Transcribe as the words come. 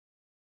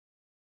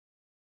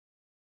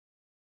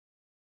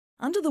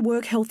Under the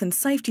work health and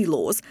safety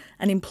laws,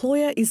 an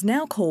employer is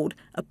now called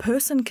a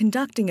person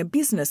conducting a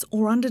business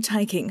or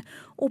undertaking,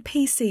 or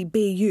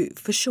PCBU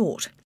for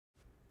short.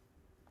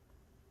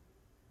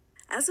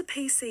 As a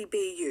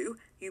PCBU,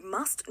 you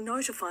must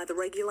notify the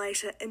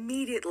regulator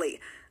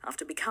immediately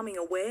after becoming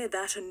aware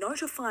that a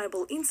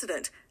notifiable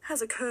incident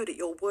has occurred at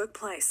your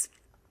workplace.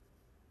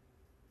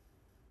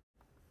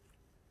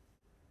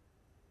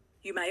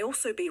 You may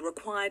also be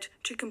required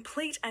to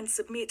complete and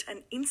submit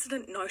an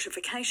incident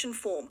notification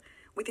form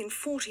within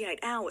 48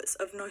 hours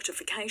of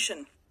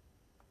notification.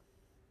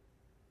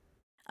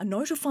 A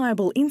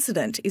notifiable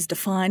incident is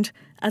defined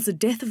as a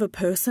death of a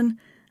person,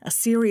 a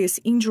serious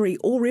injury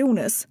or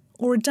illness,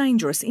 or a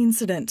dangerous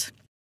incident.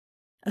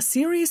 A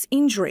serious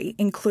injury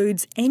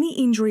includes any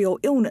injury or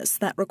illness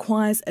that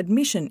requires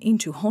admission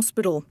into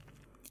hospital,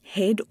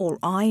 head or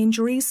eye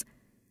injuries,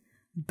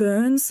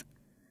 burns,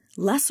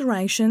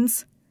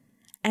 lacerations,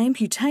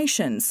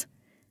 amputations,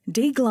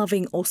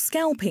 degloving or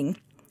scalping,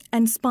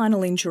 and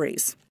spinal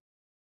injuries.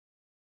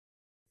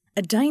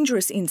 A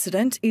dangerous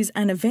incident is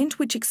an event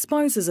which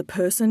exposes a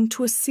person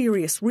to a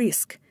serious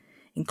risk,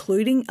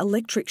 including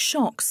electric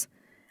shocks,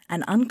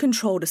 an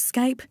uncontrolled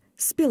escape,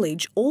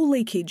 spillage or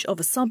leakage of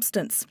a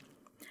substance,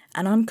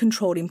 an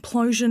uncontrolled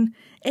implosion,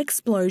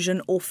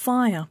 explosion or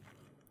fire,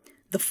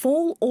 the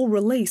fall or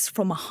release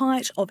from a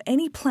height of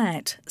any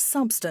plant,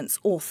 substance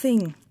or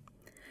thing,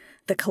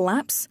 the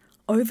collapse,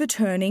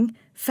 overturning,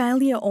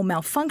 failure or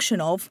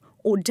malfunction of,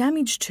 or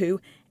damage to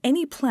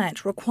any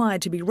plant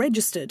required to be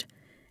registered,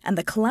 and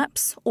the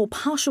collapse or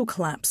partial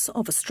collapse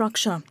of a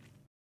structure.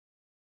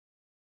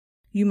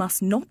 You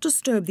must not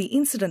disturb the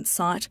incident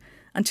site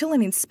until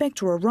an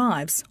inspector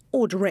arrives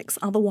or directs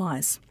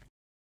otherwise.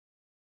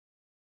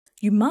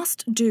 You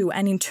must do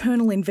an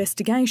internal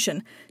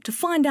investigation to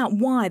find out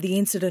why the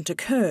incident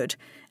occurred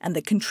and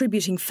the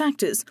contributing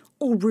factors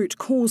or root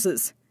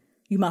causes.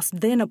 You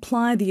must then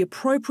apply the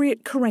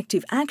appropriate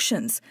corrective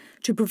actions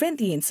to prevent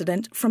the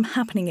incident from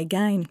happening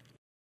again.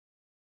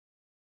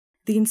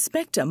 The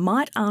inspector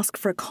might ask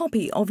for a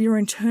copy of your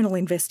internal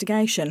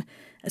investigation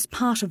as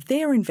part of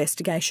their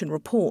investigation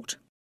report.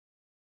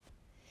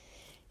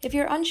 If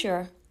you're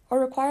unsure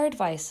or require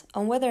advice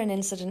on whether an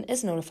incident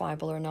is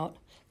notifiable or not,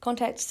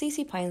 contact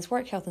CC Pine's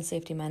Work Health and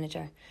Safety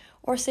Manager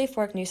or Safe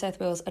Work New South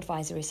Wales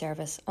Advisory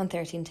Service on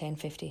 13 10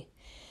 50.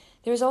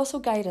 There is also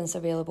guidance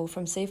available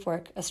from Safe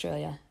Work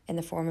Australia in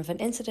the form of an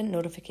incident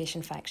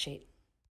notification fact sheet.